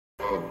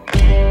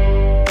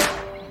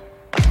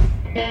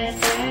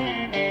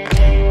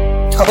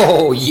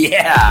Oh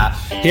yeah,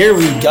 here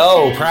we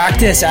go,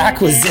 practice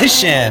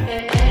acquisition.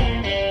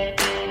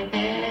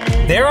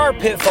 There are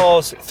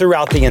pitfalls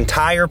throughout the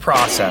entire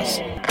process.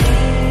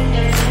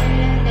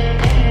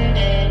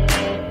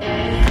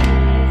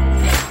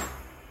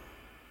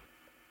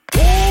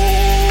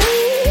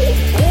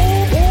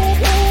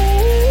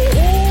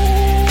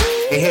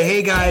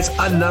 Hey guys,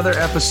 another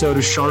episode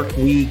of Shark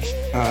Week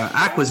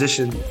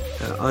Acquisition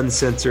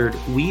Uncensored.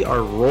 We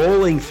are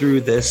rolling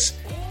through this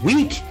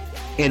week.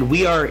 And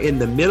we are in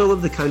the middle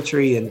of the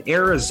country in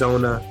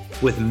Arizona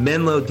with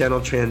Menlo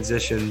Dental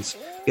Transitions.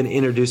 Going to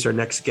introduce our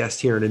next guest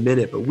here in a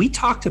minute, but we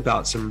talked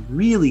about some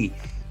really,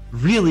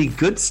 really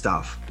good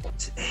stuff.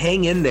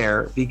 Hang in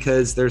there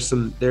because there's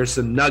some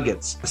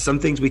nuggets. Some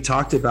things we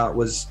talked about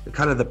was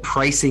kind of the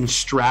pricing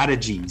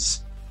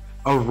strategies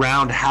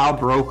around how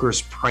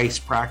brokers price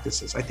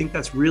practices. I think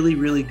that's really,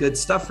 really good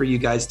stuff for you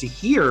guys to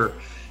hear,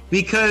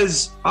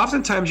 because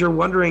oftentimes you're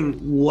wondering,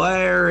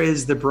 where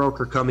is the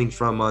broker coming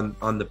from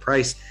on the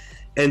price?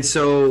 And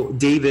so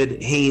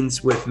David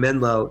Haynes with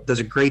Menlo does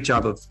a great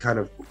job of kind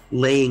of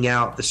laying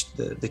out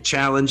the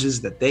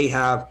challenges that they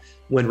have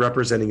when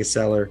representing a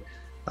seller.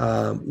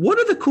 One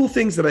of the cool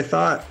things that I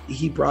thought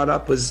he brought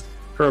up was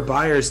for our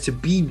buyers to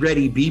be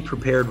ready, be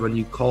prepared when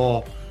you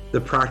call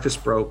the practice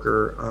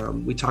broker.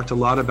 We talked a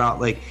lot about,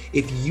 like,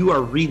 if you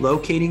are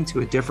relocating to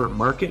a different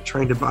market,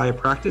 trying to buy a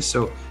practice.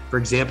 So for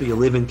example, you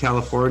live in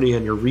California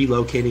and you're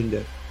relocating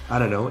to, I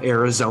don't know,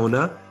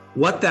 Arizona,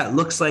 what that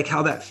looks like,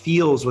 how that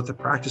feels with the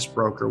practice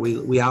broker.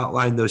 We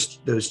outlined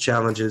those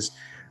challenges.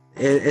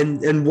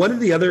 And one of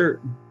the other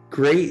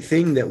great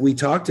thing that we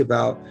talked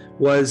about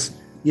was,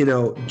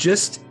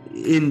 just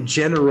in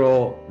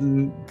general,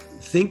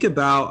 think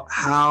about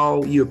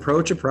how you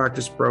approach a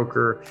practice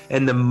broker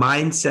and the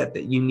mindset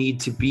that you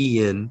need to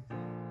be in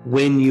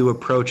when you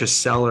approach a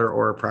seller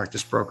or a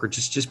practice broker.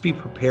 Just be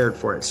prepared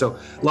for it. So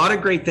a lot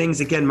of great things.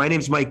 Again, my name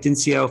is Mike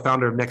Dincio,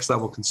 founder of Next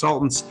Level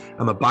Consultants.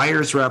 I'm a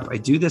buyer's rep. I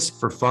do this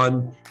for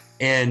fun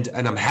and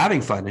I'm having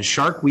fun. And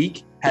Shark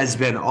Week has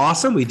been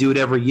awesome. We do it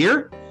every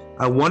year.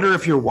 I wonder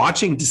if you're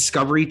watching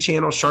Discovery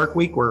Channel Shark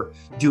Week. We're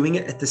doing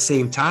it at the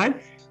same time.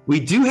 We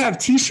do have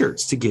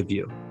t-shirts to give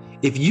you.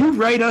 If you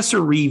write us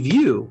a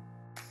review,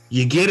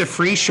 you get a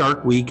free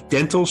Shark Week,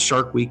 Dental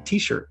Shark Week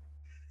t-shirt.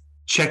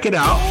 Check it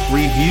out,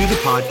 review the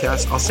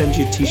podcast. I'll send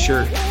you a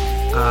t-shirt.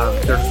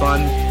 They're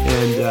fun,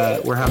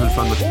 and we're having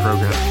fun with the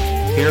program.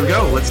 Here we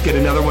go. Let's get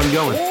another one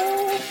going.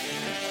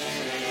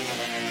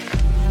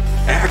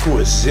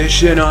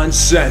 Acquisition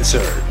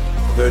Uncensored.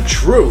 The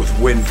truth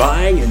when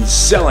buying and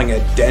selling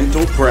a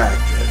dental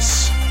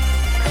practice.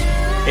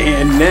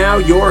 And now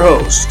your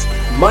host,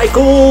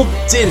 Michael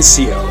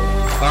Dincio.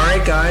 All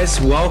right,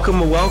 guys,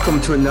 welcome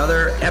to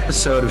another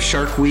episode of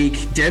Shark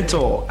Week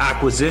Dental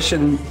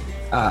Acquisition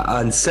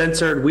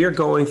Uncensored. We are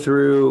going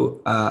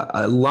through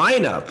a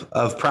lineup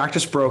of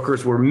practice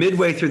brokers. We're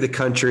midway through the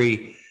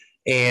country,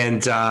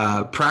 and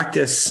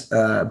practice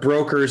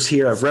brokers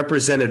here have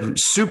represented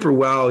super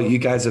well. You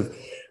guys have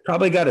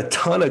probably got a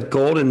ton of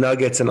golden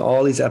nuggets in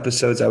all these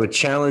episodes. I would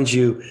challenge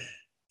you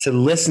to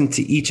listen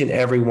to each and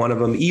every one of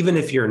them, even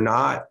if you're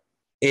not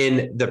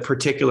in the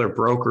particular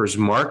broker's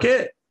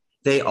market.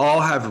 They all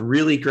have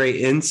really great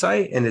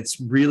insight, and it's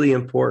really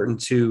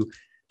important to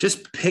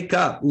just pick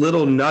up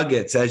little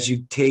nuggets as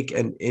you take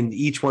in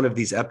each one of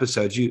these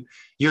episodes.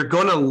 You're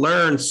going to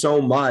learn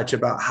so much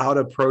about how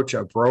to approach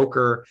a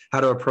broker,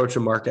 how to approach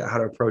a market, how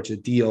to approach a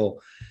deal.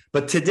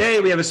 But today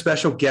we have a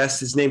special guest.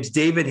 His name's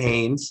David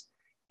Haynes,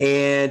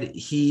 and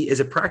he is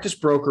a practice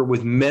broker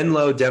with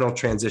Menlo Dental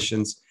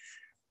Transitions.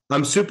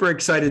 I'm super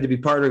excited to be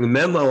partnering with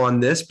Menlo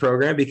on this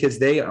program because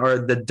they are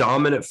the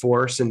dominant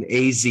force in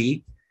AZ,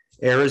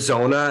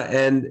 Arizona,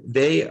 and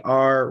they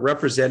are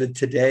represented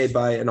today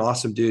by an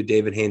awesome dude,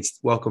 David Haynes.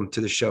 Welcome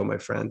to the show, my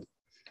friend.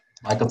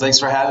 Michael, thanks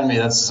for having me.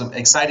 That's some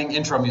exciting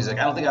intro music.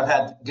 I don't think I've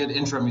had good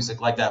intro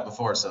music like that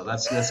before, so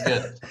that's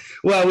good.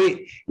 Well,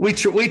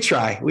 we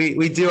try.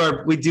 We do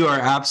our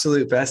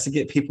absolute best to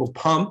get people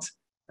pumped.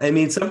 I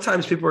mean,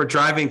 sometimes people are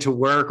driving to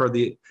work or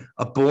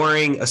a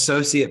boring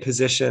associate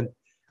position,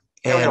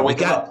 and we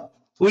got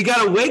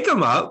to wake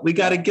them up. We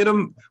got to get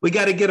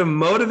them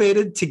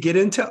motivated to get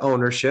into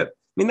ownership.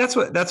 I mean, that's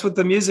what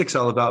the music's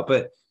all about.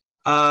 But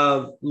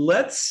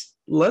let's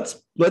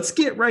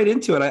get right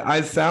into it.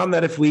 I've found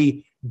that if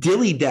we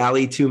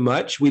dilly-dally too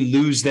much, we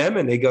lose them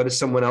and they go to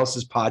someone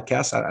else's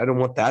podcast. I don't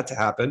want that to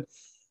happen.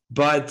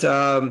 But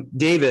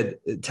David,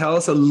 tell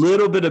us a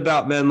little bit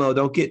about Menlo.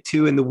 Don't get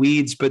too in the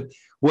weeds, but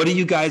what are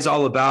you guys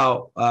all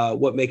about?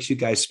 What makes you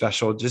guys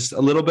special? Just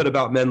a little bit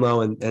about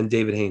Menlo and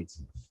David Haynes.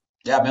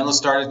 Yeah, Menlo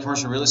started a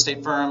commercial real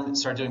estate firm,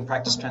 started doing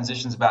practice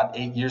transitions about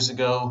 8 years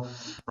ago.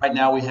 Right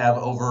now we have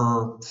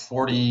over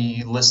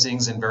 40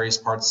 listings in various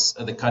parts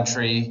of the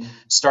country.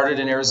 Started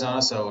in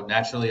Arizona, so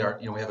naturally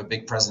we have a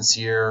big presence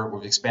here.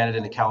 We've expanded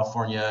into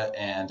California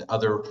and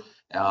other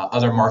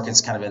markets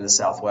kind of in the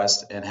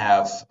Southwest, and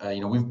have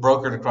we've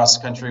brokered across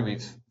the country.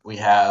 We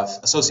have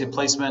associate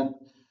placement,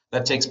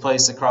 that takes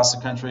place across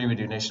the country. We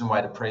do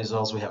nationwide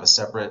appraisals. We have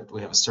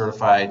we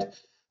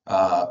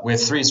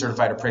have 3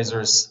 certified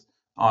appraisers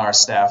on our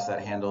staff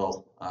that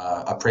handle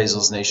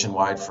appraisals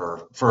nationwide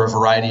for a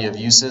variety of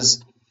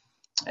uses.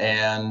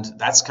 And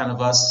that's kind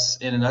of us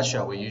in a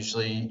nutshell. We're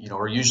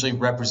usually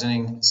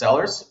representing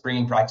sellers,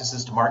 bringing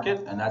practices to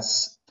market, and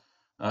that's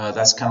kind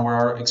of where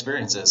our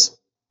experience is.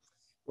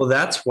 Well,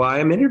 that's why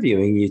I'm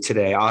interviewing you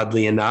today,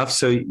 oddly enough.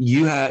 So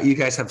you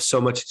guys have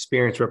so much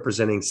experience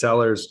representing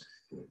sellers.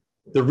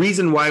 The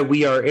reason why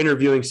we are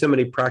interviewing so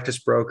many practice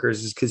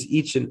brokers is because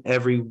each and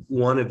every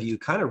one of you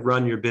kind of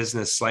run your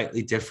business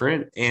slightly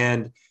different.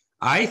 And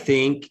I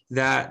think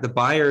that the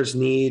buyers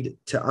need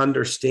to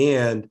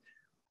understand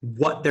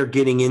what they're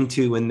getting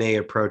into when they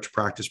approach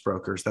practice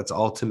brokers. That's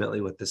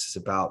ultimately what this is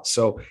about.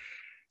 So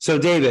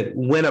David,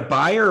 when a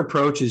buyer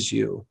approaches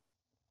you,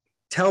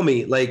 tell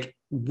me, like,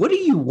 what do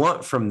you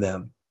want from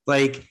them?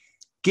 Like,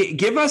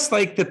 give us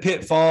like the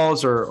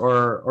pitfalls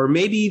or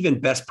maybe even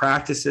best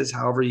practices,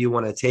 however you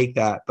want to take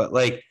that. But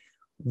like,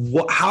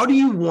 how do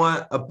you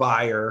want a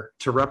buyer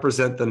to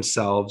represent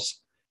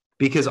themselves?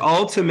 Because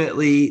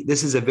ultimately,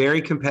 this is a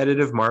very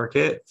competitive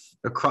market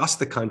across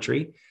the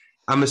country.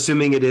 I'm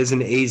assuming it is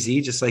in AZ,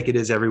 just like it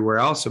is everywhere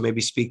else. So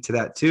maybe speak to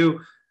that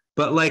too.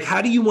 But like,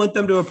 how do you want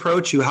them to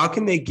approach you? How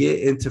can they get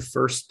into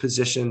first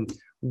position?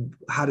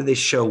 How do they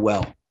show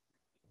well?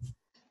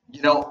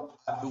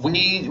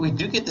 We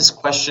do get this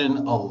question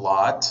a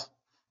lot,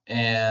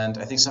 and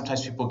I think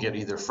sometimes people get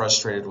either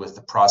frustrated with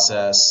the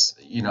process,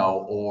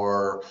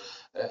 or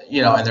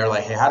and they're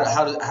like, hey,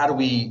 how do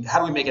we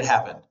make it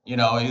happen?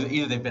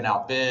 Either they've been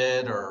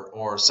outbid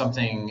or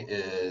something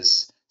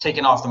is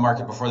taken off the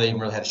market before they even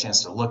really had a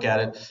chance to look at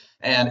it.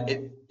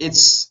 And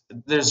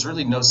there's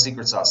really no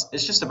secret sauce.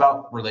 It's just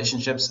about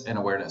relationships and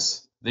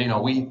awareness.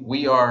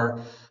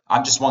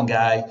 I'm just one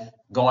guy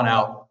going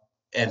out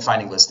and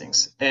finding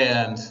listings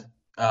and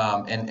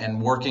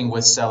working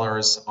with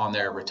sellers on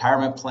their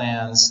retirement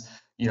plans.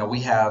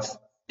 We have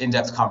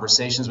in-depth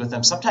conversations with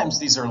them. Sometimes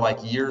these are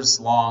like years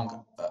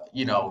long,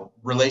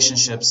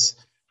 relationships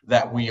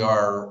that we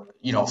are,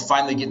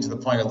 finally getting to the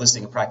point of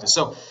listing a practice.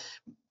 So,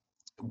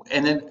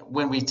 and then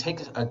when we take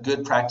a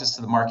good practice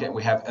to the market,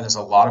 and there's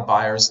a lot of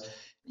buyers,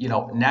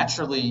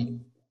 naturally,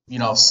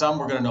 some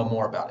we're going to know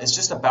more about. It's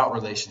just about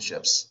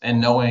relationships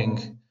and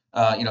knowing,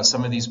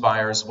 some of these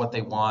buyers, what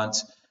they want,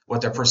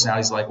 what their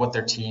personality is like, what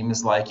their team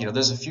is like.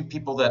 There's a few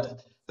people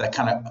that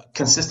kind of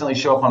consistently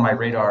show up on my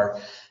radar,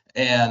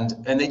 and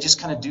they just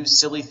kind of do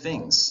silly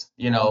things,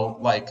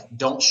 like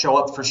don't show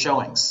up for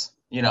showings.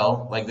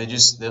 Like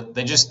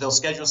they'll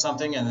schedule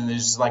something and then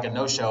there's just like a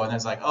no-show, and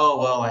it's like, oh,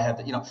 well, I had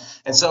to,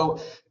 and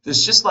so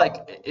there's just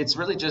like, it's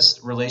really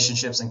just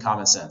relationships and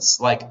common sense.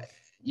 Like,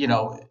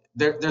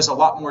 there's a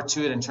lot more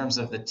to it in terms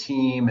of the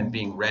team and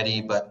being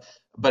ready, but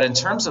in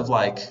terms of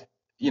like,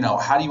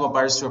 how do you want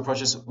buyers to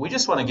approach us? We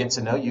just want to get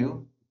to know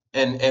you,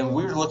 and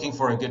we're looking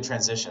for a good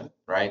transition,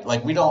 right?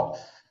 Like we don't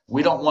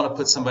want to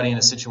put somebody in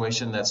a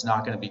situation that's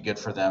not going to be good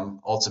for them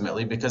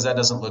ultimately, because that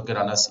doesn't look good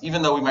on us.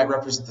 Even though we might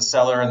represent the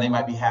seller and they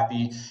might be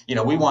happy,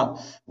 we want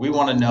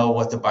to know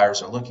what the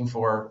buyers are looking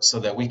for so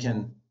that we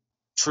can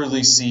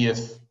truly see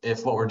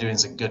if what we're doing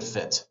is a good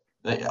fit.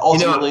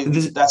 Ultimately,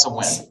 that's a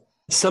win.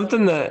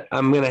 Something that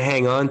I'm going to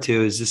hang on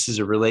to is this is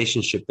a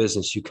relationship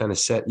business. You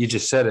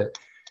just said it.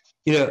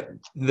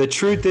 The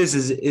truth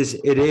is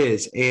it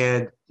is.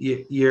 And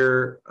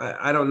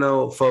I don't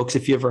know, folks,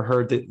 if you ever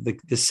heard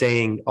the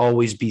saying,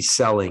 always be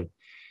selling.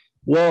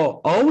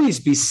 Well, always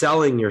be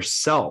selling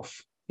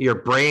yourself, your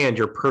brand,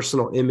 your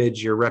personal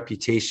image, your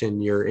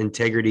reputation, your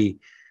integrity.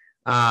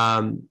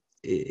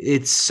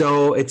 It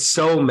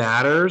so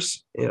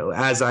matters,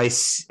 as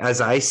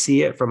I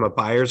see it from a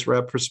buyer's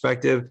rep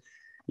perspective.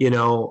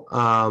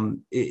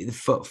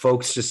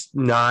 Folks just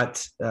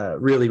not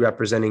really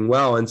representing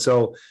well. And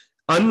so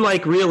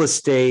unlike real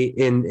estate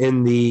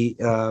in the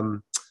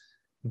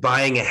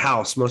buying a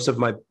house, most of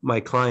my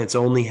clients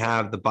only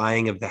have the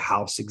buying of the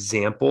house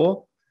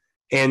example.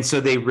 And so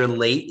they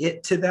relate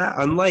it to that.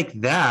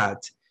 Unlike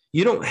that,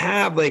 you don't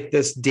have like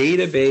this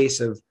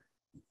database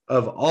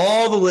of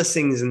all the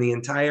listings in the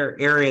entire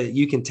area that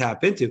you can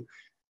tap into.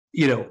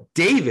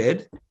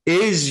 David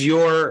is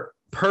your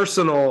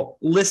personal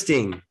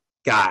listing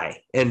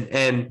guy,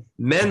 and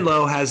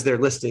Menlo has their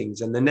listings,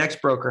 and the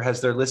next broker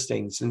has their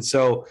listings. And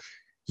so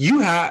you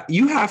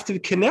have to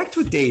connect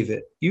with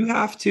David. You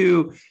have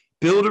to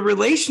build a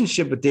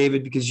relationship with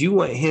David because you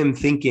want him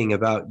thinking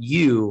about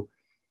you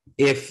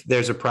if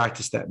there's a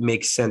practice that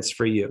makes sense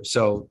for you.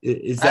 So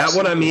is that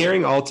Absolutely. What I'm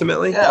hearing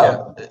ultimately?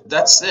 Yeah,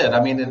 that's it.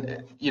 I mean,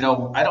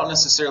 I don't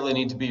necessarily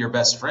need to be your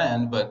best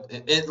friend, but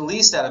at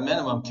least at a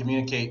minimum,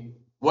 communicate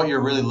what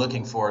you're really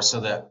looking for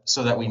so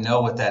that we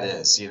know what that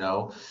is,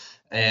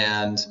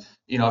 and,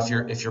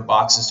 if your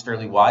box is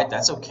fairly wide,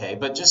 that's okay.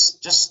 But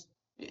just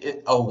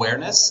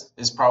awareness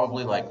is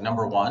probably like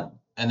number one.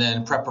 And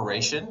then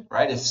preparation,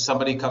 right? If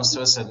somebody comes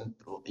to us and,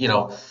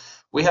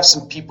 we have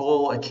some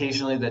people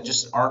occasionally that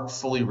just aren't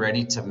fully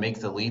ready to make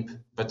the leap,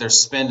 but they're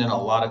spending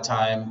a lot of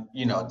time,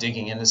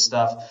 digging into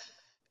stuff.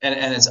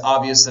 and it's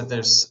obvious that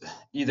there's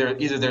either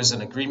there's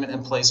an agreement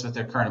in place with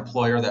their current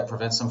employer that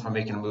prevents them from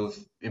making a move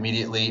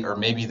immediately, or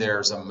maybe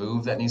there's a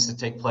move that needs to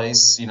take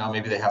place.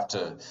 Maybe they have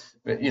to,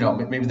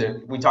 maybe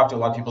we talk to a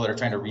lot of people that are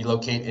trying to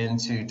relocate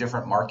into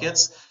different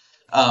markets.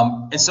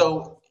 And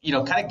so,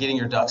 kind of getting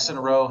your ducks in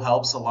a row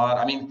helps a lot.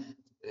 I mean,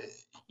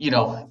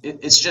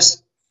 it's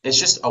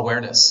just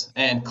awareness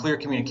and clear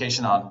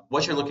communication on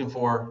what you're looking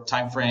for,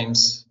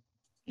 timeframes,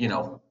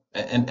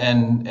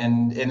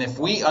 and if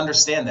we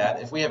understand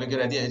that, if we have a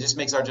good idea, it just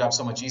makes our job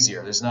so much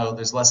easier.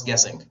 There's less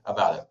guessing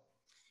about it.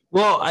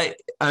 Well,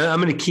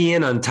 I'm going to key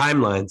in on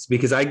timelines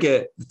because I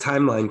get the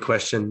timeline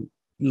question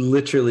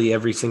literally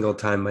every single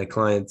time my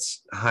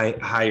clients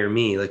hire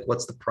me. Like,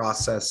 what's the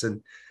process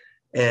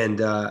and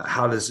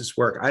how does this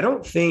work? I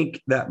don't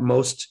think that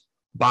most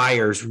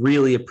buyers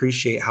really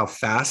appreciate how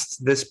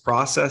fast this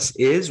process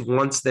is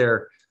once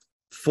they're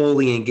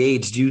fully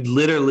engaged. You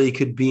literally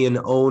could be an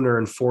owner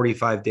in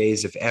 45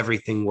 days if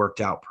everything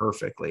worked out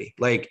perfectly.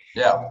 Like,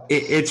 yeah,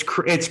 it's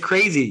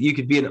crazy. You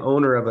could be an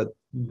owner of a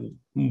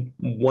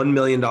 $1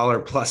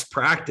 million plus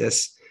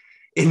practice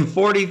in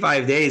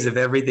 45 days if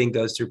everything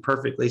goes through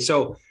perfectly.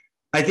 So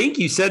I think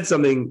you said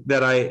something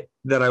that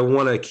I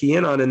want to key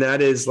in on, and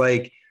that is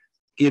like,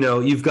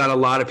 you've got a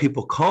lot of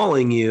people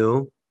calling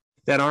you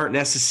that aren't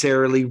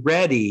necessarily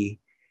ready.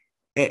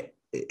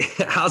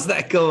 How's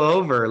that go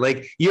over?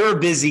 Like, you're a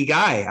busy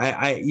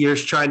guy. You're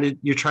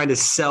trying to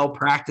sell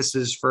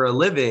practices for a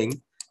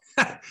living.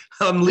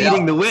 I'm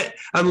leading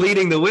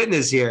the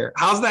witness here.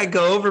 How's that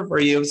go over for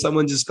you if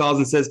someone just calls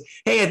and says,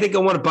 "Hey, I think I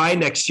want to buy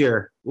next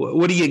year.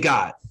 What do you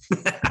got?"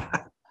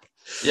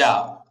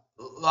 Yeah.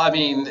 I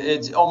mean,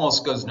 it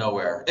almost goes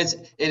nowhere.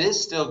 It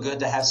is still good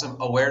to have some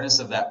awareness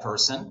of that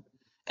person,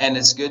 and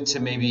it's good to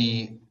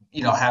maybe,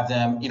 have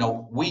them,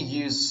 we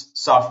use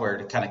software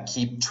to kind of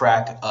keep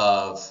track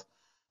of,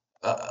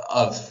 we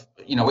have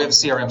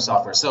CRM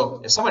software.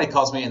 So if somebody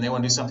calls me and they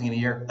want to do something in a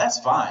year, that's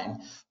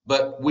fine.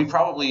 But we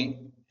probably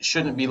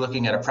shouldn't be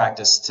looking at a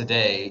practice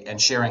today and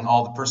sharing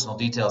all the personal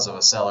details of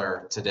a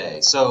seller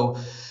today. So,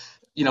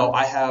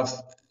 I have,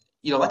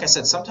 like I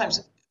said,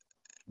 sometimes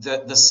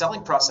the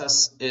selling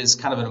process is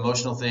kind of an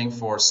emotional thing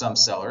for some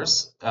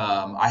sellers.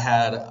 I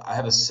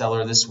have a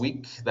seller this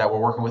week that we're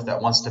working with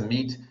that wants to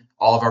meet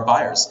all of our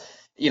buyers.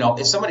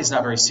 If somebody's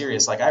not very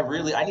serious, like I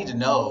need to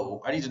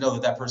know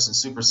that person's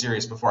super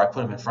serious before I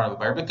put them in front of a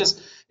buyer, because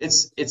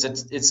it's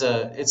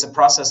a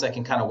process that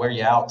can kind of wear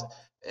you out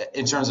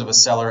in terms of a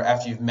seller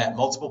after you've met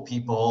multiple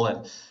people,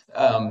 and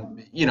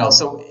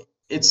so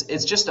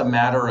it's just a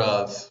matter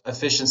of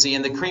efficiency,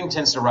 and the cream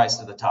tends to rise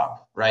to the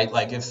top, right?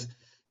 Like, if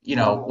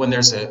when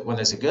there's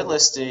a good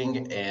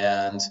listing,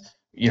 and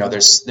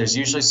there's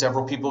usually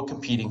several people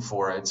competing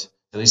for it.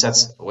 At least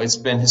that's the way it's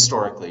been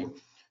historically.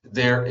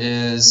 There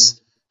is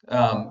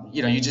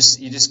you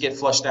just get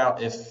flushed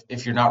out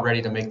if you're not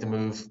ready to make the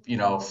move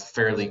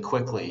fairly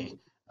quickly.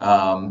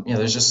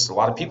 There's just a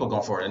lot of people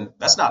going for it, and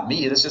that's not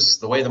me. That's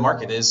just the way the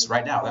market is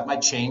right now. That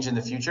might change in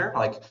the future.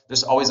 Like,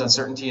 there's always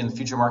uncertainty in the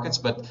future markets,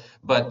 but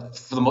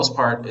for the most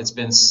part, it's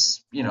been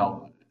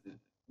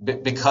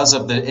because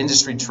of the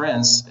industry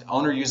trends.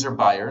 Owner user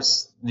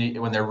buyers,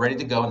 when they're ready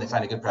to go and they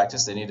find a good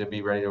practice, they need to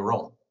be ready to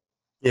roll.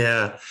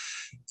 Yeah,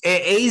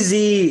 AZ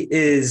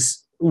is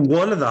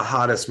one of the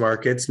hottest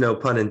markets, no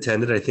pun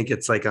intended. I think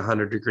it's like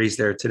 100 degrees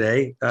there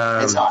today.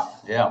 It's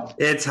hot. Yeah,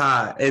 it's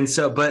hot. And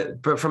so,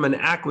 but from an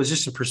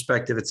acquisition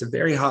perspective, it's a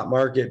very hot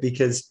market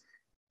because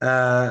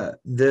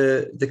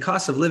the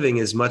cost of living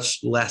is much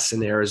less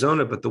in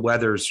Arizona, but the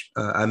weather's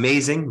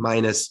amazing,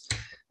 minus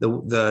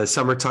the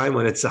summertime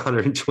when it's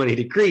 120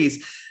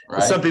 degrees.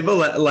 Right. Some people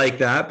like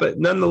that, but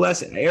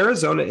nonetheless,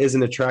 Arizona is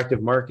an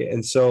attractive market.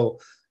 And so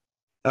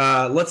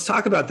let's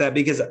talk about that,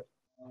 because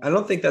I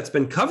don't think that's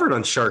been covered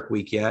on Shark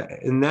Week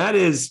yet. And that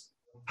is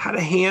how to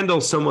handle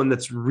someone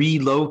that's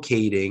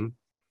relocating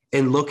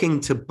and looking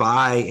to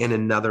buy in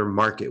another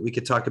market. We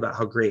could talk about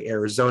how great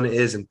Arizona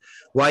is and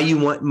why you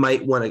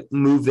might want to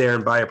move there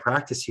and buy a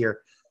practice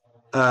here.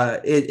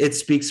 It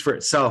speaks for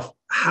itself.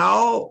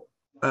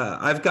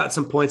 I've got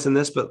some points in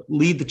this, but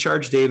lead the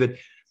charge, David.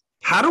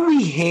 How do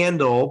we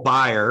handle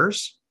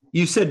buyers?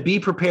 You said be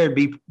prepared,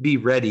 be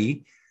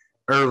ready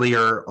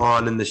earlier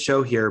on in the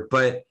show here,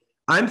 but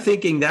I'm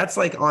thinking that's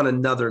like on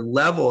another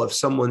level if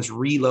someone's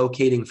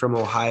relocating from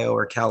Ohio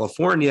or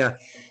California,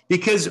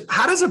 because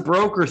how does a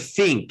broker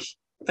think?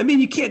 I mean,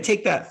 you can't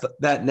take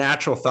that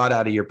natural thought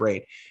out of your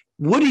brain.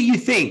 What do you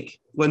think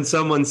when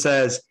someone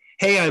says,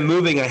 "Hey, I'm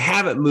moving. I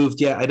haven't moved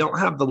yet. I don't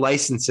have the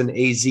license in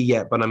AZ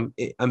yet, but I'm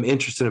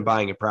interested in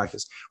buying a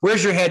practice"?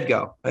 Where's your head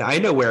go? I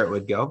know where it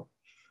would go.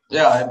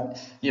 Yeah,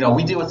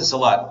 we deal with this a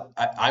lot.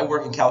 I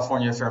work in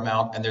California a fair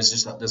amount, and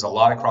there's a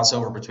lot of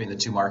crossover between the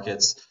two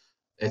markets.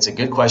 It's a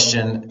good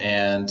question,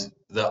 and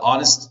the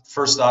honest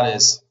first thought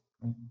is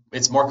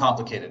it's more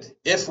complicated.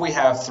 If we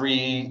have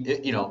three,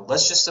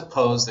 let's just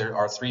suppose there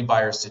are three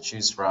buyers to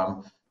choose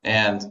from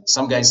And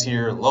some guy's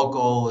here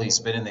local, he's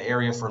been in the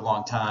area for a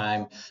long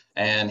time,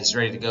 and he's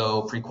ready to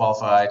go,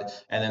 pre-qualified.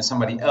 And then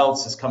somebody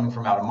else is coming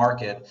from out of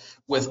market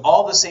with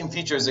all the same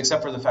features,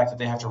 except for the fact that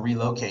they have to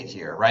relocate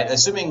here, right?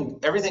 Assuming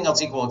everything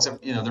else equal, except,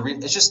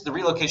 it's just the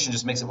relocation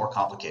just makes it more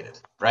complicated,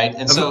 right?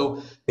 And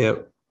so Yeah.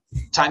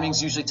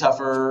 timing's usually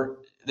tougher.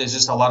 There's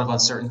just a lot of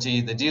uncertainty.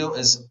 The deal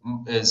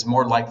is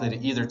more likely to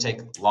either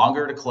take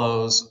longer to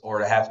close or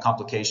to have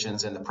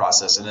complications in the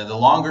process. And then the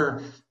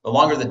longer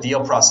the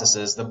deal process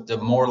is, the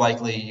more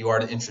likely you are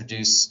to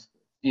introduce,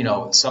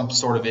 some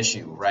sort of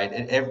issue, right?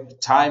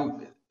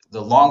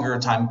 The longer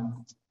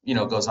time,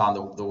 goes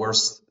on, the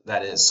worse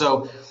that is.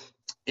 So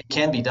it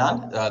can be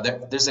done.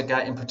 There's a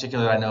guy in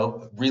particular that I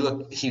know.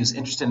 He was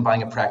interested in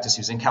buying a practice.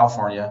 He was in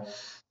California,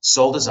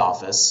 sold his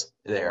office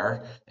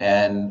there,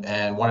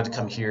 and wanted to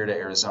come here to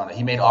Arizona.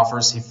 He made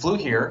offers. He flew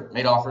here,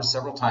 made offers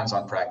several times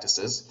on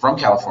practices from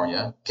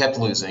California, kept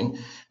losing,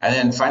 and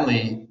then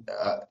finally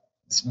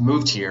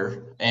moved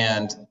here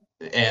and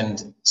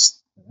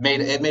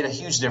made a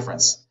huge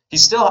difference. He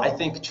still, I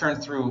think,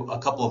 turned through a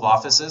couple of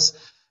offices,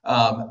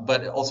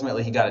 but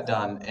ultimately he got it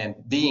done. And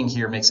being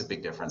here makes a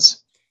big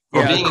difference.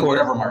 Or being in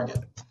whatever market.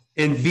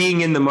 And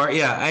being in the market,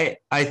 yeah,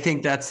 I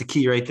think that's the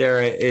key right there.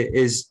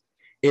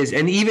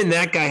 And even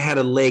that guy had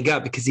a leg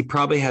up because he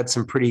probably had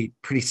some pretty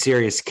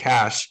serious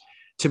cash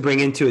to bring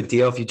into a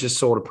deal if you just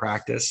sold a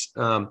practice.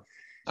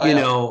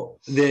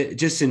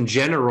 Just in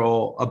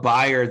general, a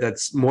buyer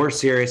that's more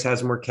serious,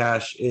 has more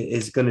cash,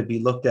 is going to be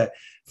looked at.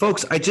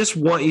 Folks, I just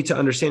want you to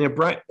understand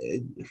that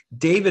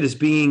David is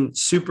being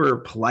super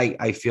polite.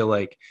 I feel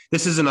like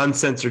this is an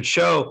uncensored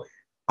show.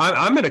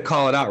 I'm going to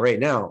call it out right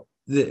now.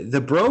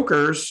 The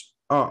brokers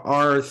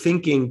are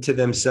thinking to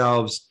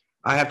themselves,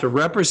 I have to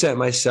represent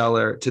my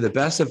seller to the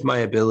best of my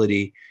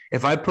ability.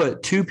 If I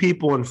put two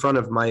people in front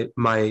of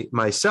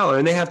my seller,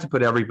 and they have to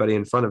put everybody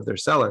in front of their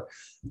seller,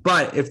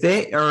 but if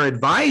they are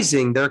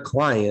advising their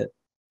client,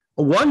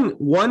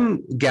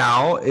 one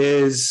gal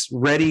is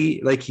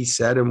ready, like he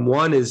said, and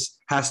one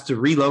has to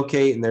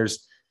relocate, and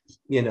there's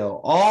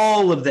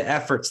all of the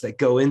efforts that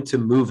go into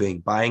moving,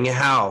 buying a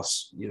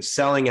house,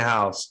 selling a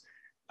house,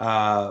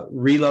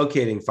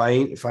 relocating,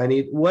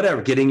 finding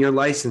whatever, getting your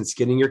license,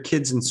 getting your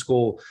kids in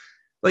school.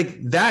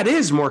 Like, that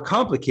is more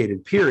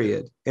complicated,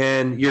 period.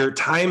 And your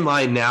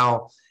timeline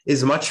now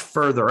is much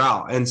further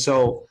out. And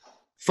so,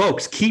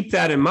 folks, keep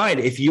that in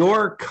mind. If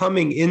you're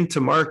coming into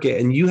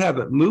market and you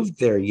haven't moved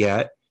there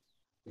yet,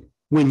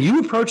 when you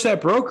approach that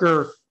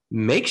broker,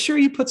 make sure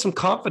you put some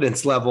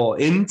confidence level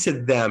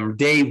into them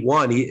day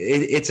one.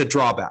 It's a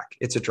drawback.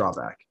 It's a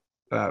drawback.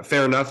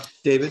 Fair enough,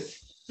 David?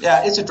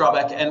 Yeah, it's a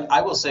drawback. And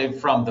I will say,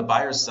 from the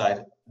buyer's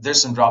side, there's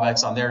some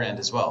drawbacks on their end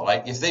as well,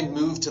 right? If they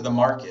move to the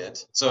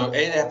market, so A,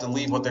 they have to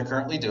leave what they're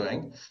currently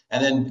doing,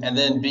 and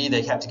then B,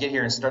 they have to get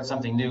here and start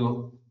something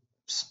new,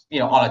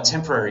 on a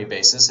temporary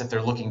basis if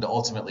they're looking to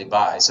ultimately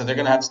buy. So they're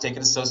going to have to take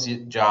an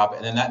associate job,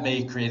 and then that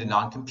may create a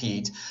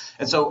non-compete.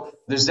 And so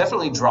there's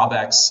definitely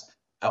drawbacks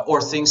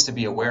or things to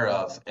be aware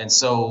of. And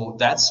so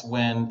that's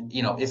when,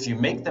 if you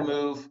make the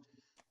move,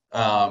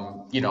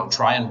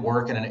 try and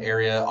work in an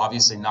area,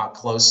 obviously not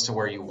close to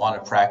where you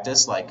want to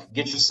practice, like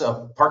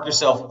park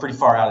yourself pretty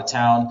far out of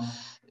town,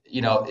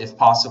 if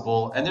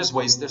possible. And there's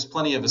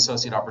plenty of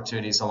associate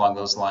opportunities along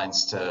those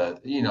lines to,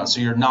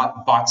 so you're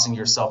not boxing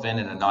yourself in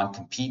a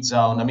non-compete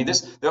zone. I mean,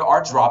 there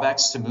are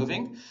drawbacks to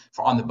moving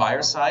on the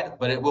buyer side,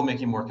 but it will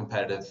make you more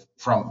competitive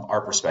from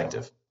our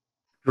perspective.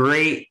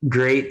 Great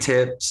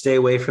tip. Stay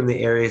away from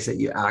the areas that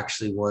you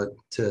actually want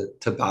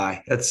to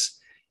buy. That's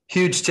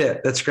huge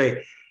tip. That's great.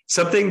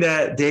 Something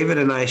that David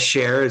and I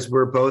share is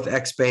we're both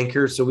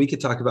ex-bankers, so we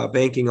could talk about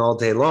banking all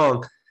day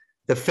long.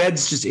 The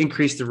Feds just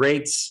increased the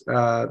rates.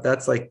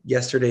 That's like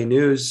yesterday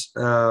news.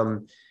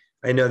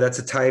 I know that's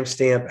a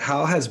timestamp.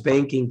 How has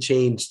banking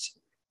changed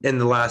in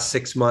the last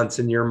 6 months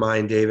in your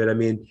mind, David? I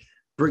mean,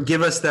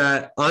 give us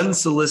that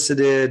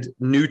unsolicited,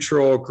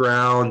 neutral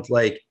ground,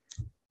 like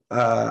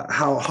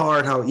how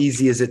hard, how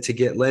easy is it to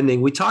get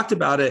lending? We talked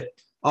about it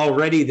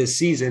already this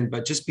season,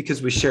 but just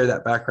because we share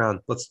that background,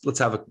 let's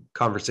have a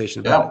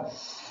conversation about it.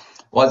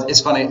 Well,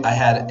 it's funny. I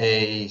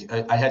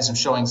had some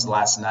showings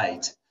last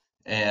night,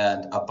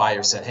 and a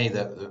buyer said, "Hey,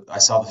 I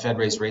saw the Fed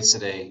raise rates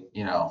today.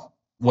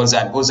 What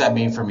does that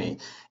mean for me?"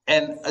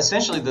 And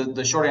essentially,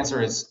 the short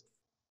answer is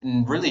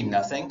really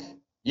nothing.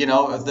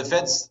 If the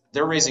Fed's,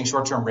 they're raising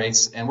short-term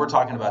rates, and we're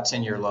talking about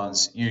 10-year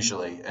loans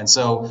usually. And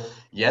so,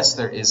 yes,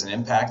 there is an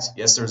impact.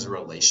 Yes, there's a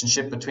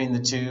relationship between the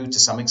two to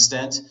some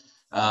extent.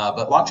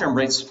 But long-term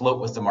rates float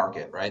with the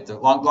market, right? The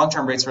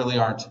long-term rates really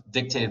aren't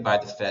dictated by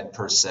the Fed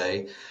per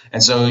se.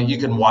 And so you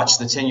can watch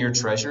the 10-year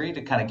Treasury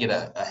to kind of get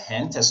a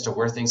hint as to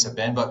where things have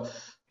been. But,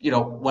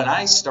 when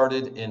I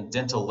started in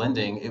dental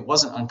lending, it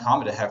wasn't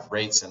uncommon to have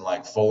rates in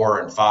like 4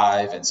 and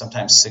 5 and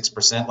sometimes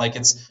 6%. Like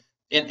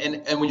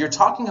and when you're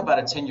talking about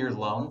a 10-year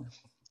loan,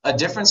 a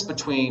difference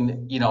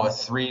between, a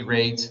 3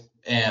 rate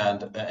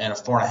and a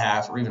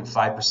 4.5 or even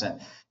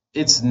 5%,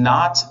 it's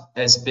not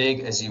as big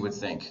as you would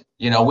think.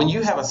 When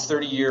you have a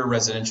 30-year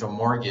residential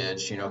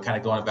mortgage, kind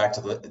of going back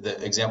to the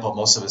example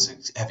most of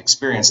us have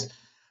experienced,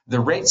 the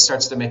rate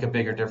starts to make a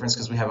bigger difference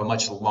because we have a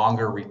much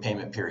longer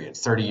repayment period,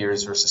 30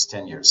 years versus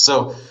 10 years.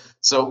 So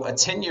a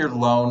 10-year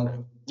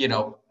loan,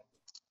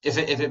 if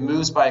it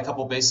moves by a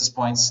couple basis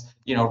points,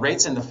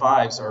 rates in the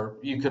fives are,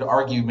 you could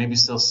argue, maybe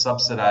still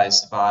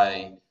subsidized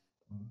by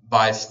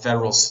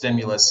federal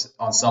stimulus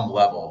on some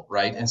level,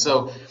 right? And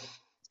so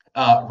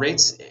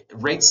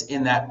rates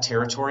in that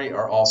territory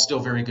are all still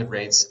very good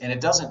rates, and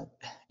it doesn't,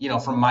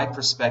 from my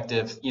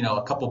perspective,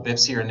 a couple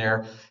bips here and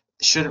there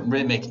shouldn't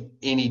really make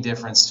any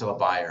difference to a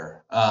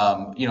buyer,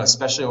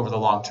 especially over the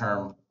long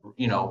term.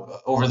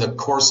 Over the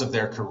course of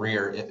their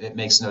career, it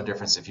makes no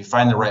difference. If you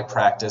find the right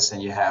practice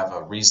and you have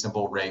a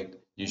reasonable rate,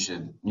 you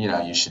should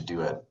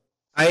do it.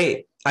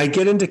 I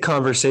get into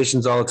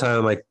conversations all the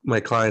time with my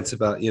clients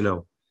about,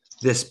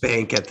 this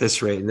bank at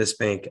this rate and this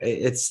bank.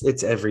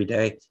 It's every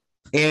day.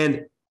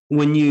 And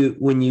when you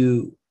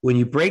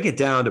break it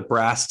down to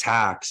brass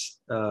tacks,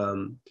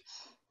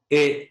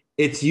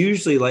 it's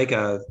usually like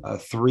a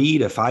 $3,000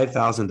 to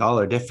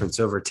 $5,000 difference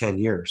over 10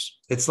 years.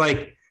 It's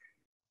like,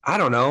 I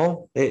don't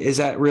know, is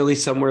that really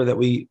somewhere that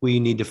we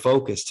need to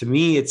focus? To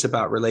me, it's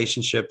about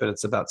relationship, and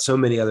it's about so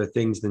many other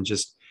things than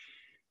just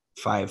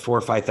 $4,000 or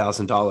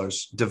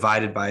 $5,000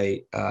 divided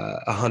by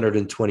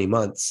 120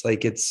 months.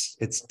 Like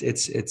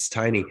it's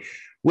tiny,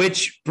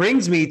 which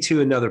brings me to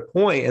another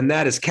point, and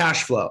that is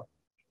cash flow.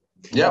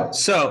 Yeah.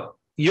 So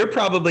you're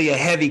probably a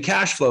heavy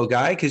cash flow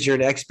guy because you're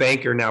an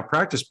ex-banker, now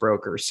practice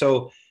broker.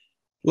 So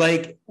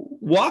like,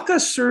 walk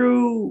us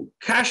through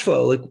cash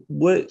flow. Like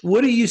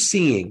what are you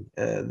seeing?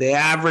 The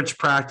average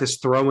practice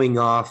throwing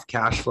off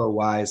cash flow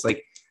wise?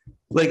 Like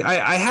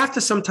I have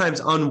to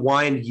sometimes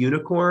unwind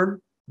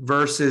unicorn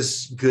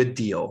versus good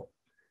deal,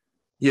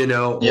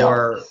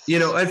 or,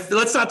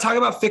 let's not talk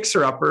about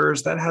fixer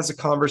uppers. That has a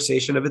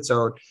conversation of its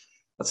own.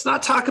 Let's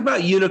not talk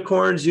about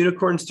unicorns.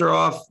 Unicorns throw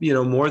off,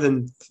 more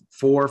than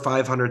 $400,000 or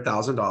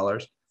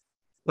 $500,000.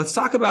 Let's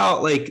talk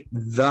about like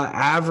the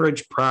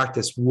average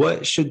practice.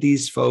 What should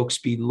these folks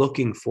be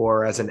looking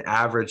for as an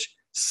average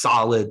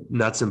solid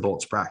nuts and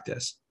bolts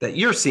practice that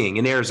you're seeing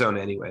in Arizona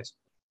anyways?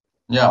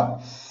 Yeah.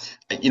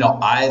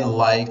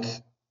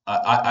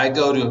 I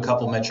go to a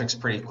couple metrics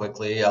pretty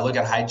quickly. I look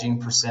at hygiene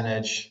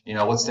percentage,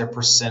 what's their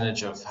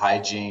percentage of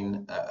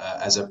hygiene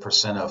as a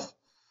percent of,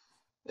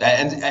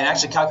 and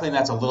actually calculating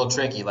that's a little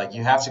tricky. Like,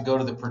 you have to go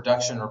to the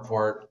production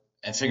report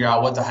and figure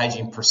out what the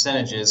hygiene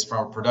percentage is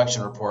from a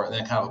production report, and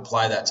then kind of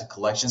apply that to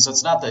collection. So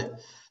it's not that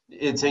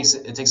it takes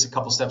a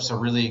couple steps to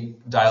really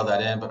dial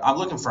that in, but I'm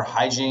looking for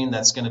hygiene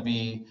that's going to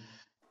be,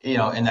 in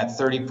that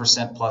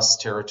 30% plus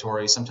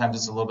territory. Sometimes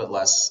it's a little bit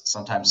less,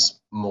 sometimes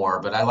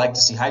more, but I like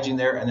to see hygiene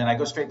there. And then I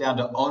go straight down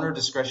to owner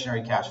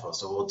discretionary cash flow.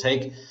 So we'll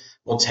take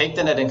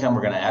the net income.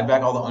 We're going to add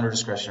back all the owner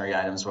discretionary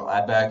items. We'll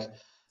add back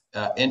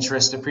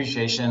interest,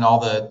 depreciation,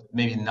 all the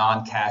maybe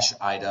non-cash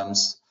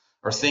items,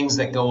 or things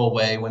that go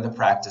away when the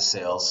practice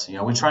sales.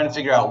 We're trying to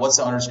figure out what's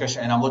the owner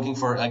discretionary, and I'm looking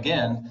for,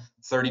 again,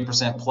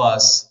 30%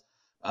 plus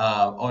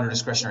owner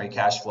discretionary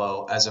cash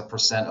flow as a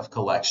percent of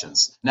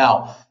collections.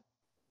 Now,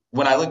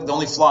 when I look, the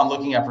only flaw in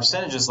looking at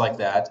percentages like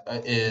that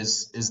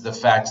is the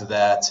fact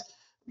that,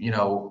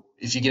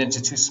 if you get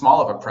into too small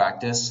of a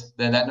practice,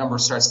 then that number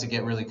starts to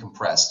get really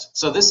compressed.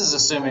 So this is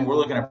assuming we're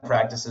looking at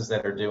practices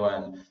that are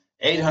doing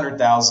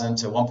 800,000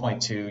 to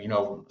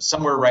 1.2,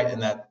 somewhere right in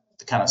that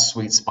kind of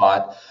sweet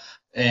spot.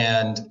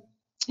 And,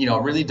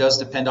 it really does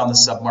depend on the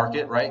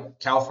submarket, right?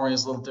 California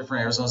is a little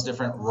different. Arizona's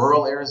different.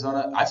 Rural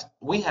Arizona,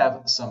 we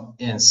have some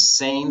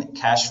insane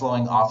cash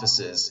flowing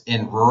offices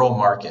in rural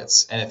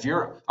markets. And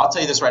I'll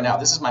tell you this right now,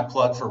 this is my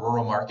plug for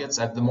rural markets.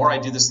 The more I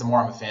do this, the more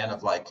I'm a fan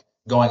of like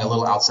going a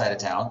little outside of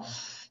town.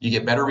 You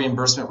get better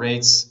reimbursement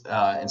rates.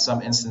 In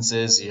some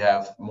instances, you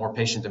have more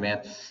patient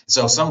demand.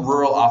 So some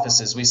rural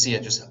offices, we see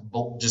it just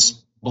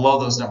blow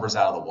those numbers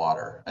out of the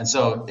water. And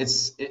so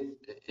it's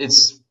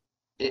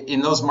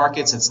in those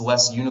markets, it's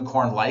less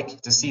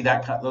unicorn-like to see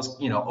that those,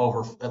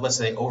 over, let's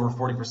say, over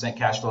 40%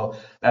 cash flow.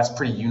 That's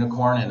pretty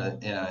unicorn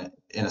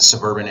in a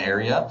suburban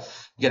area.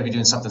 You got to be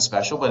doing something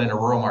special, but in a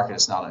rural market,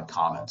 it's not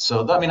uncommon.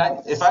 So,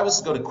 if I was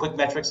to go to quick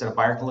metrics that a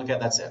buyer can look at,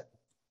 that's it.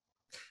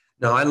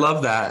 No, I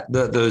love that.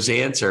 Those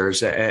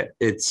answers.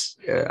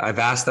 I've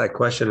asked that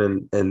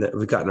question, and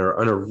we've gotten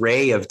an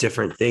array of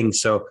different things.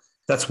 So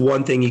that's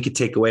one thing you could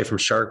take away from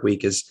Shark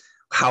Week is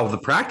how the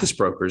practice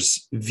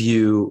brokers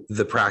view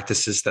the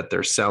practices that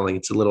they're selling.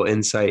 It's a little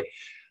insight.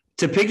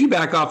 To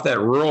piggyback off that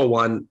rural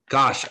one,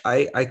 gosh,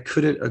 I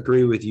couldn't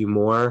agree with you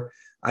more.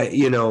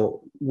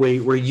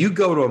 Where you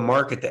go to a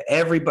market that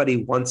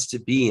everybody wants to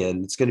be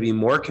in, it's going to be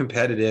more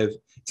competitive.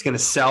 It's going to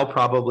sell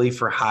probably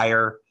for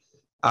higher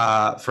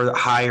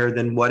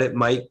than what it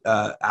might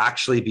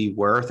actually be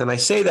worth. And I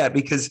say that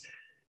because,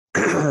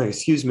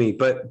 excuse me,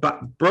 but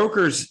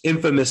brokers'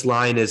 infamous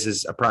line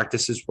is a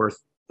practice is worth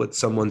what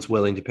someone's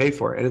willing to pay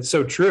for it. And it's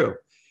so true.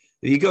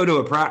 If you go to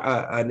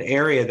an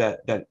area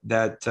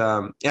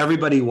that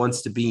everybody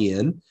wants to be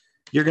in,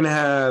 you're going to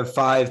have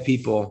 5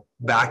 people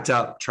backed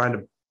up trying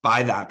to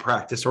buy that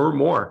practice or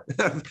more.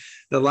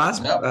 The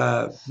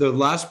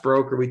last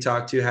broker we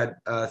talked to had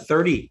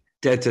 30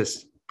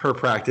 dentists per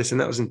practice,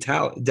 and that was in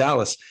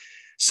Dallas.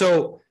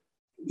 So,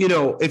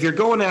 if you're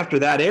going after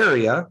that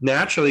area,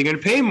 naturally you're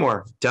going to pay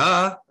more.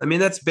 Duh. I mean,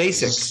 that's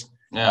basics.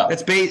 Yeah.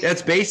 That's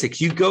basics.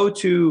 You go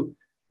to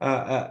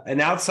an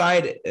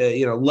outside,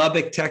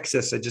 Lubbock,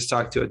 Texas. I just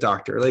talked to a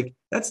doctor. Like,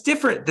 that's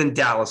different than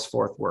Dallas,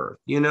 Fort Worth,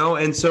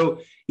 and so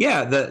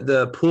yeah,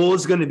 the pool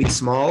is going to be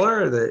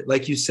smaller.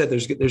 Like you said,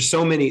 there's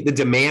so many. The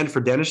demand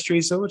for dentistry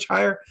is so much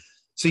higher.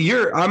 So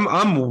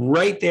I'm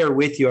right there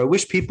with you. I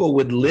wish people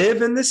would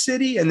live in the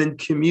city and then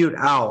commute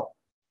out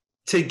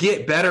to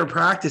get better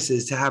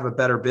practices, to have a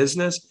better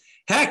business.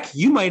 Heck,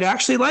 you might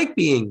actually like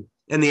being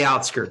in the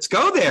outskirts.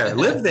 Go there,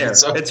 live there.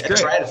 It's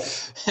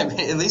great. I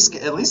mean, at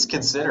least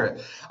consider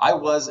it.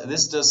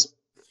 This does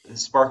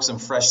spark some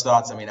fresh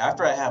thoughts. I mean,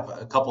 after I have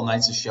a couple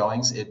nights of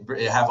showings, I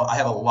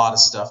have a lot of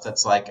stuff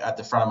that's like at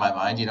the front of my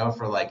mind,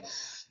 for like,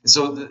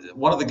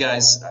 one of the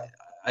guys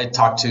I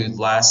talked to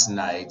last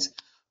night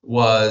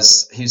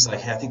he's like,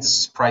 hey, I think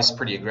this is priced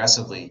pretty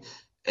aggressively.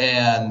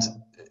 And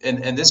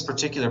this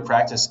particular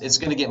practice, it's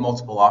going to get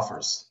multiple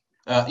offers.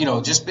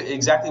 Just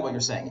exactly what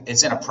you're saying.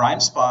 It's in a prime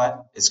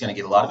spot. It's going to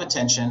get a lot of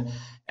attention.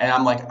 And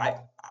I'm like,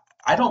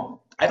 I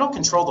don't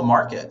control the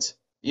market.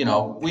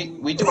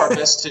 We do our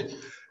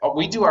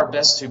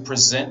best to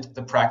present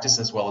the practice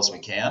as well as we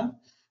can.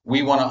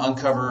 We want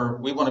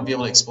to be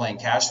able to explain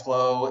cash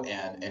flow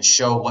and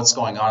show what's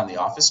going on in the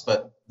office,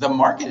 but the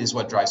market is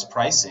what drives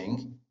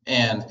pricing.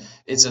 And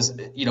it's I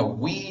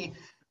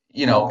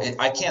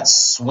can't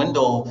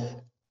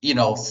swindle.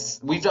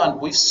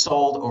 We've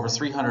sold over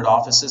 300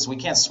 offices. We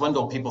can't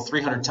swindle people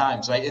 300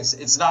 times, right?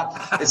 It's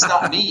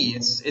not me.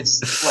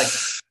 It's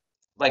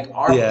like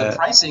the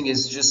pricing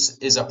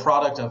is a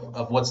product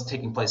of what's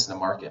taking place in the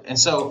market. And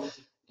so,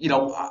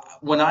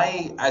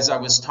 as I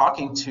was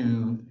talking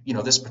to,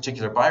 this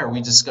particular buyer,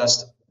 we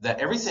discussed that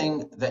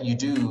everything that you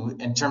do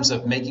in terms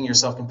of making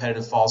yourself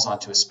competitive falls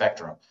onto a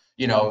spectrum.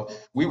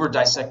 We were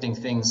dissecting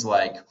things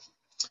like,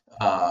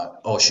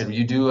 should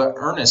you do an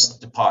earnest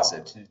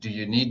deposit? Do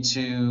you need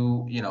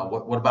to,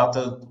 what about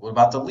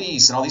the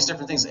lease and all these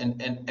different things?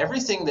 And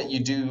everything that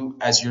you do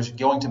as you're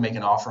going to make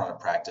an offer on a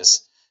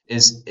practice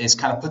is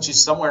kind of puts you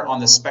somewhere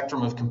on the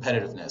spectrum of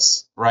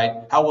competitiveness,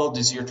 right? How well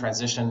does your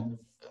transition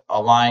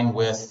align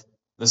with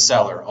the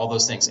seller, all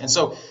those things. And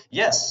so,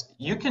 yes,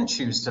 you can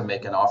choose to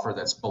make an offer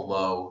that's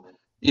below,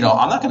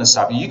 I'm not going to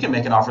stop you. You can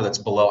make an offer that's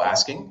below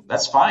asking.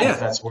 That's fine if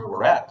that's where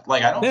we're at.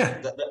 Like,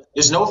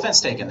 there's no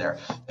offense taken there.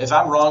 If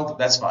I'm wrong,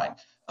 that's fine.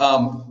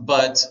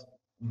 But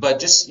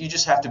you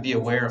just have to be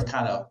aware of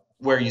kind of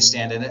where you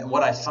stand. And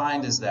what I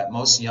find is that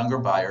most younger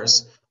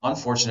buyers,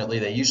 unfortunately,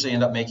 they usually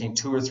end up making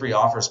 2 or 3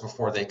 offers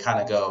before they kind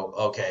of go,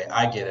 okay,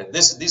 I get it.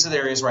 These are the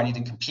areas where I need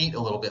to compete a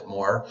little bit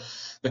more,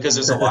 because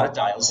there's a lot of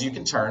dials you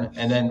can turn,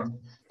 and then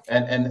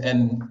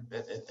and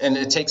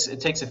it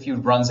takes a few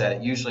runs at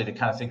it usually to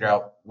kind of figure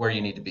out where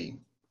you need to be.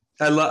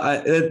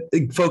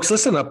 Folks,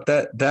 listen up.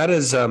 That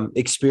is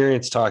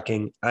experience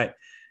talking.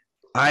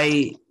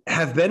 I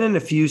have been in a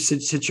few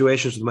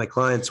situations with my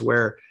clients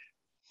where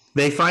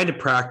they find a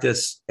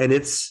practice and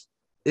it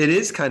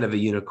is kind of a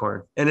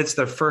unicorn, and it's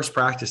their first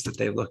practice that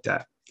they've looked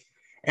at.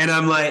 And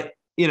I'm like,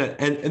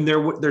 and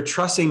they're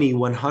trusting me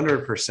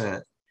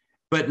 100%,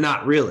 but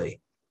not really.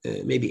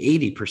 Maybe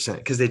 80%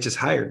 because they just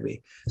hired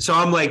me. So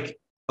I'm like,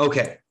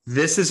 okay,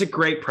 this is a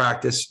great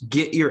practice.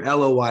 Get your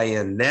LOI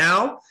in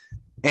now.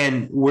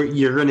 And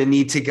you're going to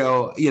need to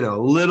go, a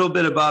little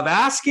bit above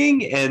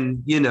asking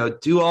and,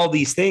 do all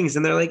these things.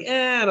 And they're like,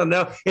 I don't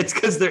know. It's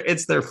because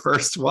it's their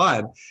first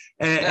one.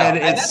 And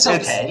that's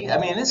okay. I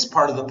mean, it's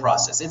part of the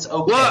process. It's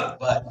okay,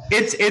 but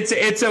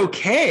it's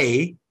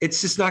okay.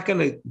 It's just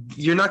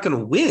you're not going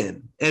to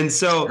win. And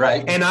so,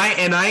 right. and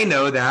I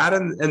know that,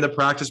 and the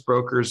practice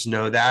brokers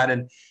know that.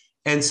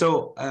 And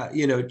so,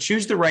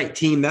 choose the right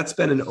team. That's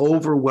been an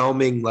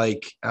overwhelming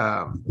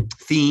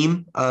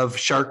theme of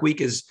Shark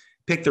Week is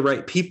pick the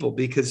right people,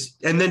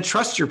 and then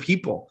trust your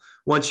people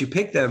once you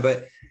pick them.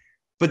 But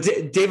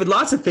David,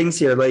 lots of things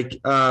here,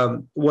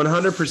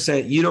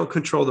 100%, you don't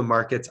control the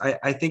markets.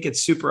 I think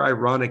it's super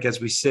ironic as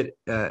we sit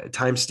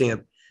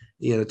timestamp,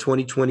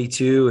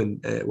 2022,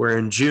 and we're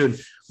in June,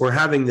 we're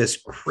having this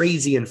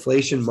crazy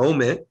inflation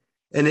moment.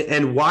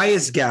 And why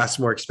is gas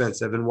more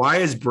expensive? And why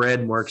is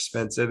bread more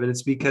expensive? And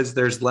it's because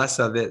there's less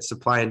of it,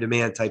 supply and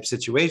demand type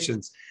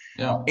situations.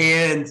 Yeah.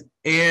 And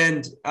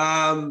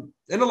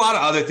a lot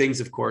of other things,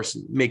 of course,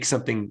 make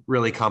something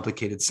really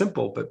complicated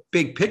simple. But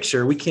big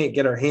picture, we can't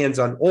get our hands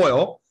on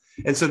oil,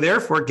 and so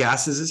therefore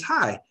gas is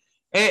high.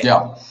 And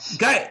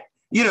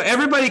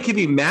everybody can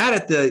be mad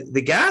at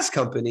the gas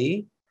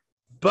company,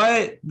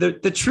 but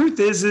the truth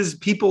is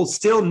people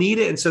still need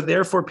it, and so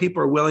therefore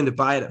people are willing to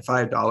buy it at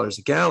 $5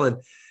 a gallon.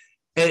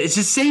 And it's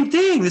the same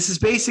thing. This is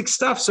basic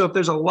stuff. So if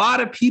there's a lot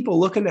of people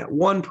looking at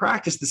one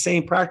practice, the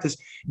same practice,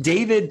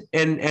 David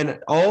and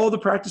all the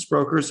practice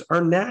brokers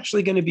are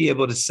naturally going to be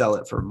able to sell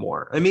it for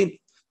more. I mean,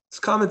 it's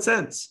common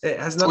sense. It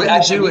has nothing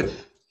to do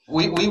with.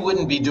 We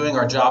wouldn't be doing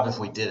our job if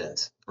we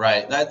didn't,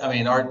 right? We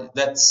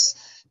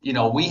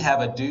have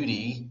a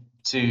duty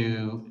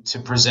to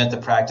present the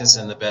practice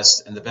in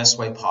the best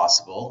way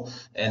possible,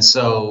 and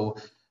so.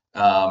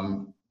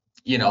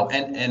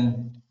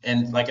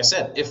 And like I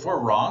said, if we're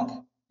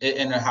wrong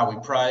in how we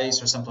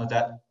price or something like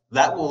that,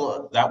 that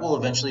will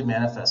eventually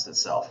manifest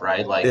itself,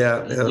 right? Like,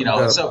 Yeah, yeah,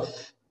 yeah. so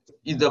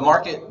the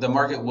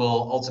market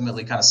will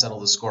ultimately kind of settle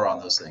the score on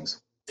those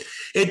things.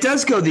 It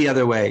does go the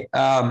other way.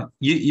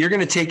 You're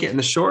going to take it in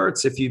the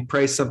shorts if you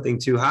price something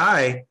too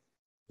high,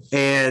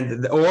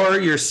 or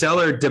your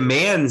seller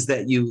demands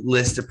that you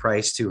list a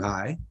price too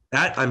high.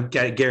 That I'm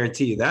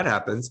guarantee you that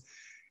happens.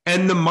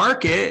 And the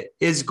market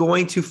is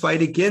going to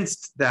fight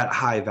against that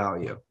high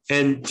value.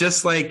 And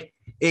just like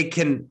it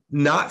can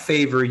not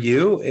favor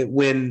you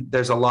when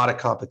there's a lot of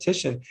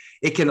competition,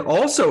 it can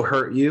also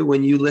hurt you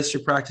when you list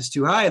your practice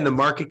too high and the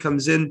market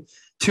comes in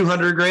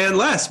 200 grand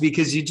less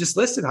because you just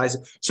listed high.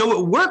 So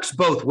it works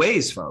both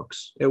ways,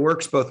 folks. It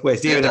works both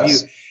ways. David,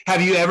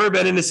 have you ever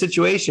been in a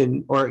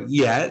situation or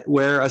yet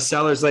where a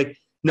seller's like,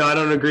 no, I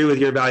don't agree with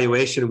your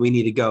valuation. We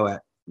need to go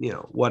at,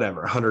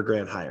 whatever, 100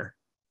 grand higher.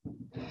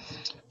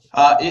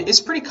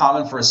 It's pretty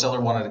common for a seller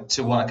to want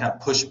to kind of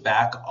push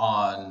back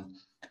on,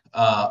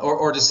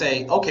 or to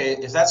say, okay,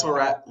 if that's where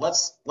we're at,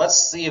 let's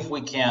see if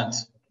we can't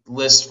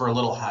list for a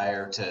little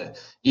higher to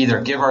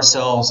either give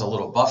ourselves a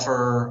little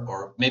buffer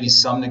or maybe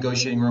some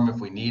negotiating room if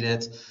we need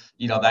it,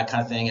 that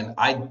kind of thing. And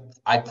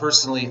I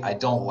personally, I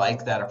don't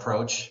like that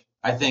approach.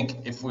 I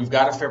think if we've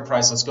got a fair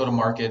price, let's go to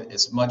market.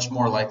 It's much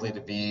more likely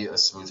to be a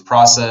smooth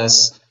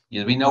process.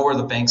 We know where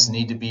the banks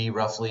need to be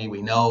roughly.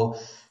 We know,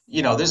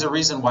 there's a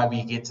reason why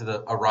we get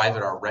to arrive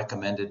at our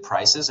recommended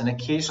prices. And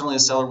occasionally a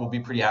seller will be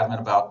pretty adamant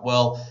about,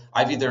 well,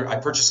 I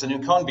purchased a new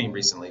cone beam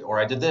recently, or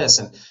I did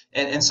this.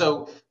 And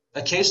so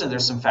occasionally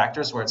there's some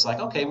factors where it's like,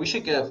 okay, we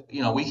should give,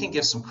 we can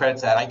give some credit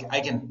to that. I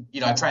can,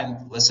 I try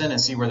and listen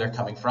and see where they're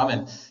coming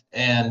from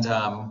and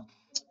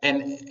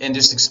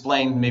just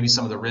explain maybe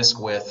some of the risk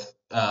with,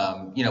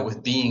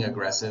 with being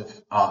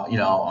aggressive,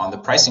 on the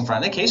pricing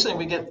front. And occasionally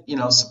we get,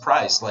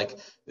 surprised, like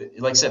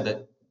I said,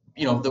 that,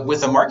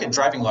 with the market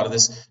driving a lot of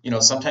this,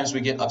 sometimes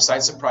we get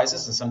upside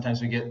surprises and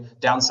sometimes we get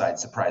downside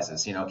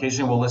surprises.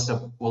 Occasionally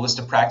we'll list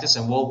a practice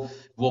and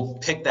we'll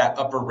pick that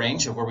upper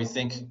range of where we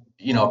think,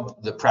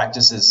 the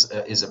practice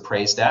is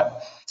appraised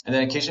at, and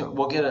then occasionally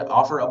we'll get an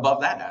offer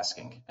above that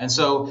asking. And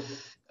so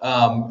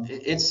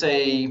it's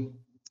I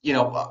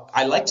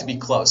like to be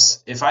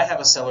close. If I have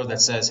a seller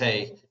that says,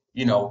 hey,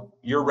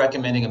 you're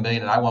recommending $1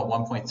 million and I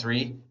want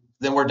 1.3,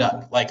 then we're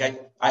done. Like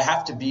I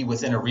have to be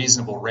within a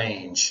reasonable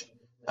range,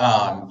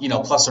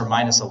 plus or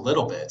minus a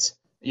little bit,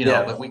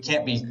 but we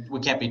can't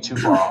be too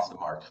far off the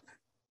mark.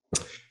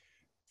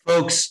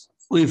 Folks,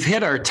 we've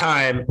hit our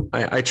time.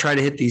 I try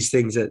to hit these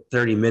things at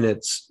 30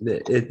 minutes.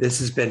 This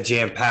has been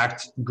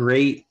jam-packed.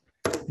 Great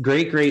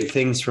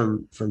things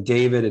from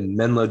David and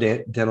Menlo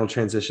Dental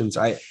Transitions.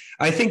 I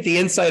think the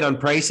insight on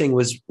pricing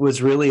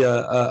was really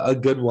a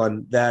good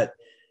one, that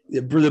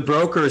the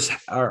brokers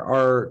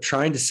are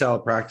trying to sell a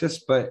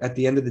practice, but at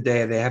the end of the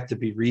day, they have to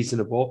be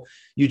reasonable.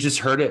 You just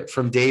heard it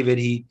from David.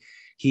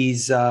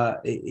 He's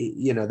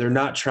they're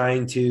not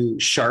trying to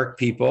shark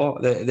people.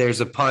 There's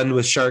a pun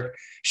with Shark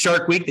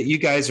Week that you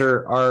guys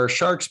are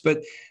sharks,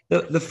 but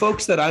the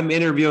folks that I'm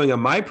interviewing on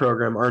my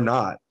program are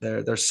not.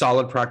 They're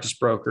solid practice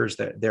brokers.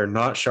 They're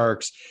not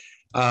sharks.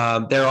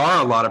 There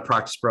are a lot of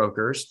practice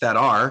brokers that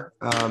are,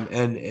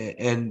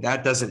 and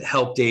that doesn't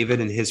help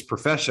David in his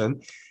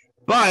profession.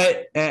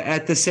 But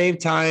at the same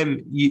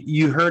time,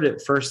 you heard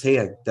it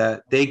firsthand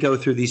that they go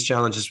through these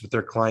challenges with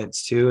their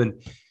clients too.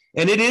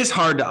 And it is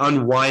hard to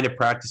unwind a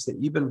practice that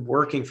you've been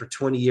working for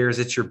 20 years.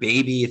 It's your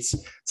baby. It's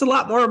a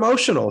lot more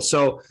emotional.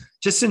 So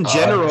just in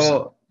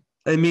general,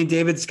 I mean,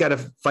 David's got to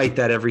fight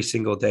that every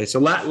single day. So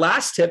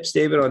last tips,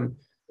 David,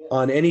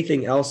 on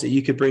anything else that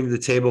you could bring to the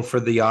table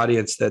for the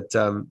audience that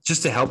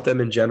just to help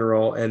them in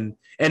general. And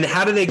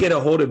how do they get a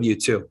hold of you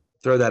too?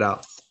 Throw that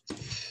out.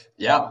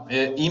 Yeah,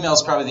 email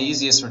is probably the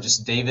easiest, or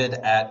just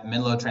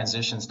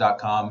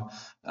david@menlotransitions.com.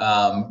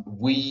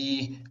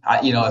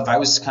 If I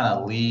was to kind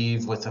of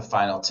leave with a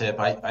final tip,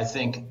 I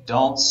think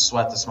don't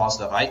sweat the small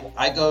stuff.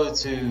 I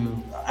don't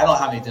know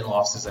how many dental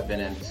offices I've been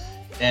in,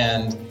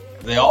 and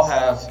they all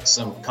have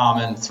some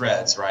common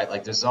threads, right?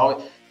 Like there's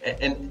always,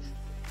 and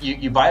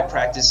you buy a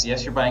practice.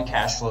 Yes, you're buying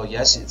cash flow.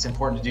 Yes, it's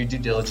important to do due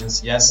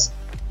diligence. Yes,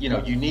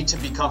 you need to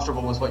be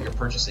comfortable with what you're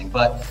purchasing,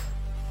 but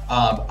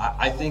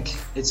I think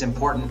it's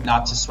important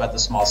not to sweat the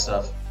small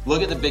stuff.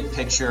 Look at the big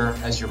picture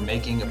as you're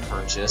making a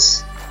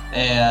purchase,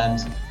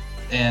 and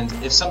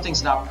if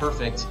something's not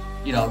perfect,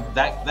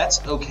 that's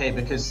okay,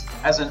 because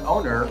as an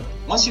owner,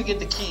 once you get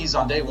the keys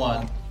on day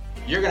one,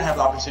 you're going to have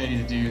the opportunity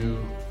to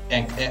do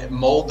and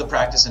mold the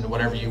practice into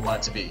whatever you want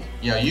it to be.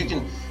 You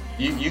can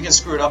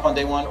screw it up on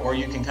day one, or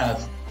you can kind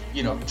of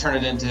turn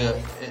it into.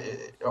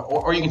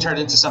 Or you can turn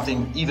it into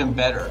something even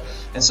better.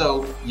 And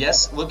so,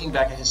 yes, looking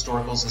back at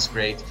historicals is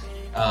great.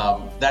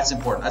 That's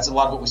important. That's a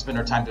lot of what we spend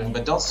our time doing.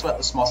 But don't sweat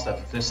the small stuff.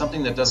 If there's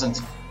something that doesn't,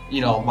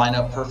 line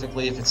up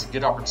perfectly, if it's a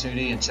good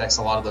opportunity and checks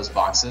a lot of those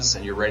boxes,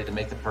 and you're ready to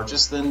make the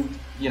purchase, then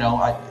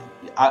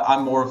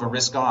I'm more of a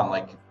risk on.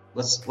 Like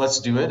let's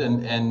do it,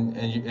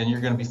 and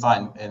you're going to be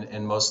fine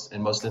in most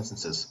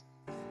instances.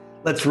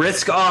 Let's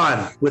risk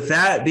on. With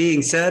that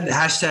being said,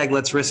 hashtag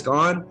let's risk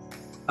on.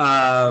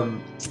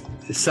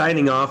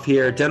 Signing off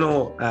here,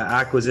 Dental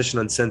Acquisition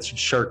Uncensored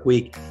Shark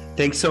Week.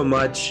 Thanks so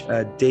much,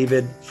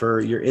 David,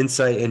 for your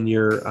insight and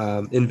your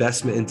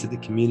investment into the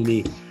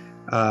community.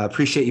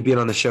 Appreciate you being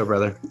on the show,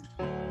 brother.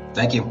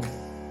 Thank you.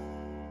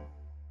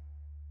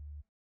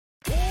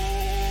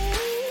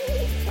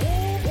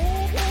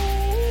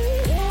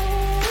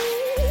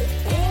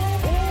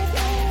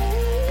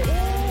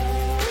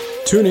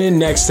 Tune in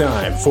next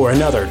time for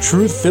another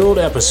truth-filled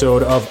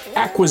episode of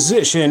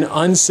Acquisition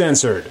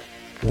Uncensored.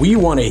 We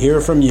want to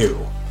hear from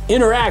you.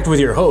 Interact with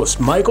your host,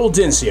 Michael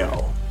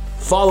Dincio.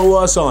 Follow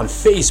us on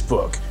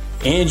Facebook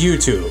and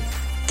YouTube.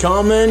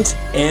 Comment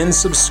and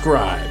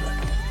subscribe.